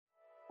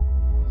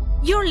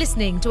You're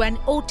listening to an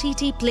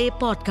OTT Play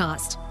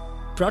podcast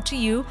brought to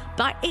you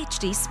by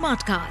HT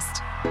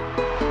Smartcast.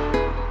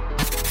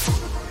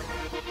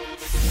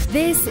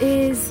 This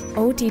is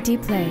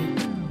OTT Play.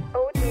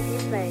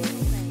 OTT Play.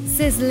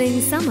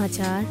 Sizzling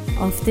Samachar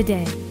of the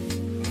day.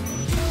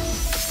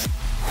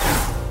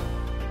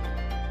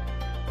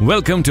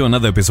 Welcome to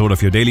another episode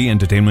of your daily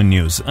entertainment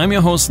news. I'm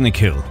your host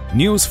Nikhil.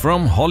 News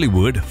from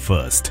Hollywood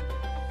first.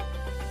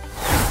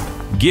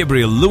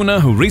 Gabriel Luna,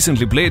 who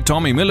recently played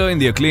Tommy Miller in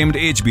the acclaimed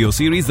HBO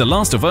series The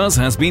Last of Us,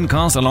 has been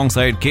cast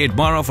alongside Kate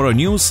Mara for a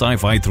new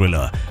sci-fi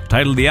thriller.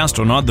 Titled The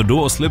Astronaut, the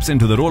duo slips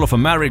into the role of a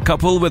married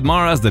couple with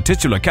Mara as the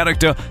titular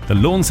character, the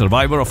lone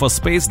survivor of a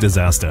space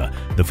disaster.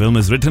 The film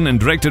is written and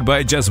directed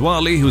by Jess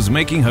Varley, who's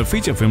making her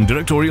feature film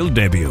directorial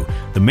debut.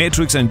 The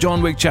Matrix and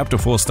John Wick Chapter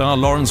 4 star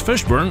Laurence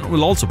Fishburne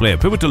will also play a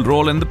pivotal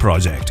role in the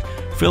project.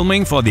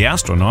 Filming for The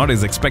Astronaut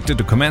is expected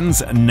to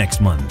commence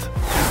next month.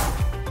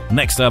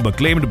 Next up,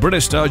 acclaimed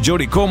British star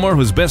Jodie Comer,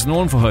 who's best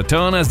known for her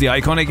turn as the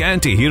iconic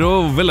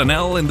anti-hero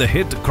Villanelle in the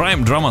hit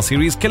crime drama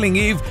series Killing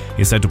Eve,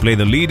 is set to play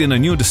the lead in a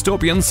new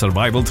dystopian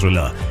survival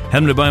thriller.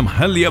 Helmed by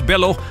Helia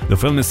Bello, the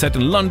film is set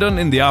in London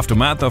in the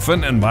aftermath of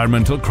an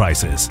environmental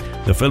crisis.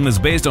 The film is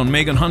based on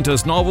Megan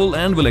Hunter's novel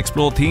and will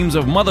explore themes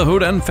of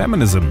motherhood and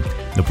feminism.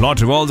 The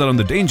plot revolves around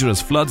the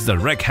dangerous floods that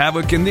wreak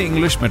havoc in the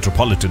English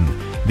metropolitan.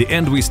 The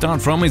End We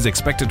Start From is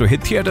expected to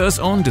hit theatres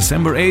on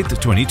December 8,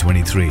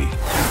 2023.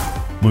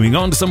 Moving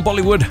on to some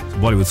Bollywood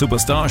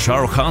superstar Shah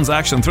Rukh Khan's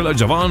action thriller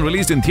Jawan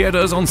released in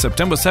theatres on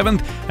September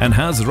 7th and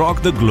has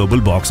rocked the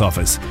global box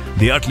office.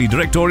 The earthly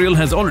directorial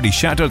has already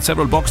shattered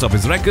several box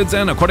office records,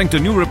 and according to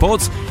new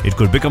reports, it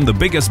could become the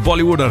biggest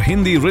Bollywood or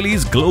Hindi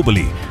release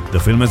globally. The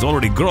film has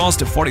already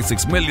grossed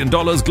 $46 million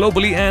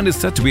globally and is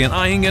set to be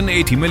eyeing an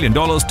 $80 million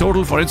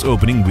total for its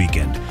opening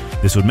weekend.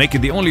 This would make it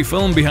the only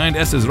film behind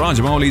S.S.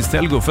 Rajamouli's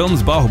Telugu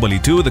films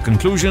Bahubali 2, The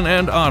Conclusion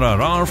and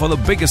RRR for the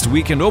biggest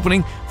weekend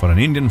opening for an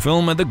Indian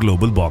film at the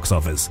global box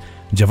office.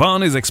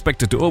 Jawan is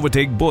expected to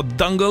overtake both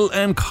Dangal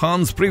and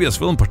Khan's previous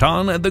film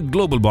Pathan at the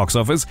global box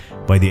office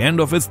by the end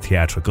of its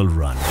theatrical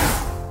run.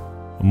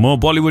 More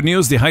Bollywood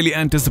news. The highly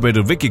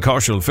anticipated Vicky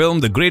Kaushal film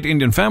The Great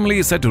Indian Family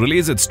is set to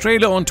release its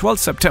trailer on 12th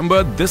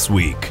September this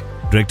week.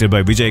 Directed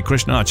by Vijay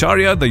Krishna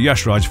Acharya, the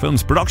Yash Raj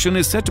film's production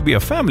is set to be a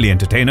family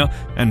entertainer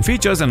and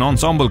features an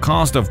ensemble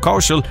cast of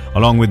Kaushal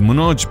along with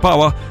Manoj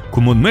Pawar,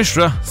 Kumud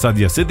Mishra,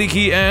 Sadhya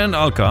Siddiqui and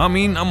Alka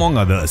Amin among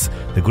others.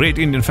 The Great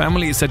Indian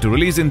Family is set to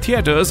release in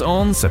theatres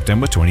on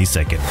September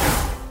 22nd.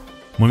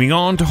 Moving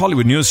on to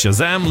Hollywood news,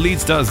 Shazam lead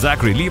star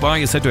Zachary Levi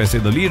is set to essay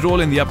the lead role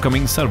in the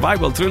upcoming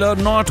survival thriller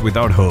Not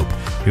Without Hope.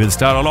 He will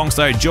star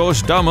alongside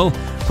Josh Duhamel,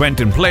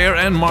 Quentin Player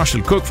and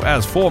Marshall Cook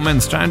as four men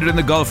stranded in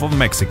the Gulf of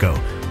Mexico.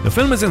 The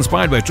film is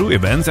inspired by true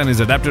events and is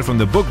adapted from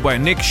the book by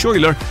Nick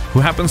Schuyler, who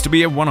happens to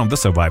be one of the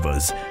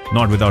survivors.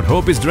 Not Without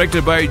Hope is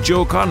directed by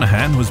Joe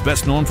Carnahan, who's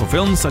best known for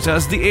films such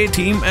as The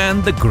A-Team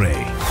and The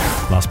Grey.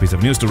 Last piece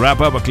of news to wrap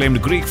up,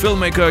 acclaimed Greek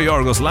filmmaker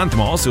Yorgos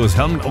Lanthimos, who has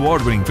helmed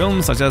award-winning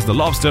films such as The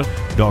Lobster,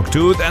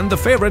 Dogtooth and The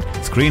Favourite,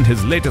 screened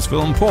his latest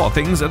film Poor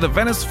Things at the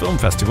Venice Film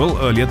Festival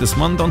earlier this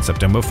month on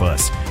September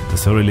 1st. The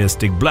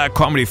surrealistic black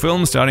comedy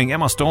film starring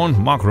Emma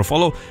Stone, Mark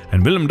Ruffalo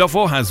and Willem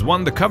Dafoe has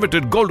won the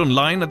coveted Golden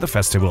Lion at the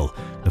festival.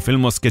 The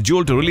film was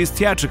scheduled to release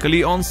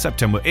theatrically on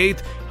September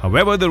 8th.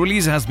 However, the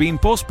release has been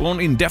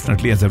postponed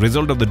indefinitely as a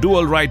result of the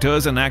dual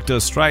writers and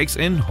actors strikes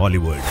in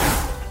Hollywood.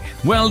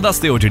 Well, that's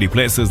the OTT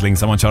Play Sizzling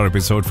Samachar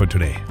episode for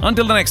today.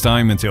 Until the next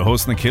time, it's your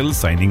host Nikhil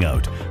signing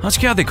out. Aaj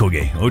kya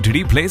dekhoge?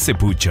 OTT Play se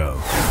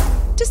poocho.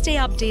 To stay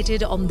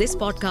updated on this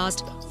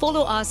podcast,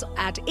 follow us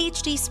at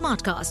HT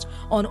Smartcast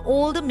on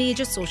all the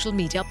major social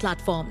media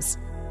platforms.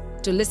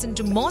 To listen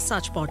to more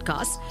such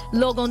podcasts,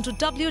 log on to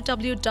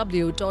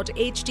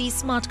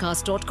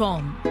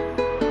www.htsmartcast.com.